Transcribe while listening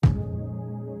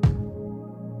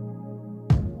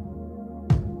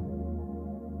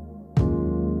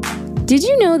Did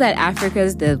you know that Africa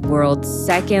is the world's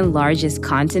second largest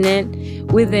continent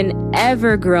with an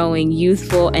ever-growing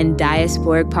youthful and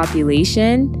diasporic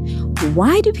population?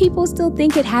 Why do people still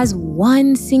think it has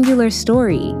one singular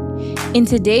story? In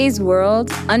today's world,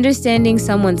 understanding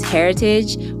someone's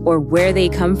heritage or where they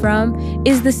come from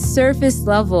is the surface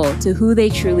level to who they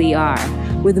truly are,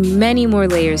 with many more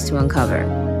layers to uncover.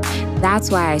 That's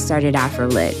why I started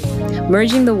Afrolit,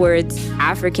 merging the words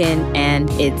African and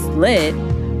it's lit,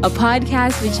 a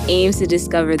podcast which aims to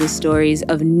discover the stories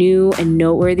of new and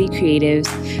noteworthy creatives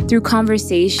through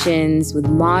conversations with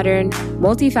modern,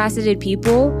 multifaceted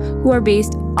people who are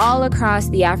based all across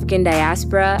the African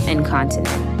diaspora and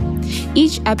continent.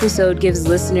 Each episode gives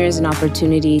listeners an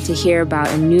opportunity to hear about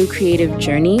a new creative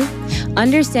journey,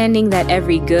 understanding that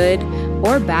every good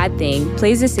or bad thing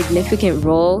plays a significant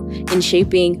role in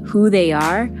shaping who they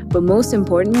are, but most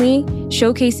importantly,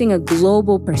 showcasing a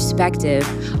global perspective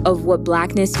of what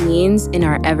Blackness means in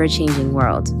our ever-changing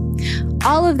world.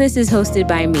 All of this is hosted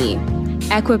by me,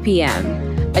 Equa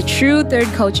PM, a true third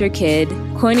culture kid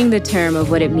coining the term of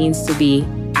what it means to be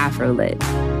Afrolit.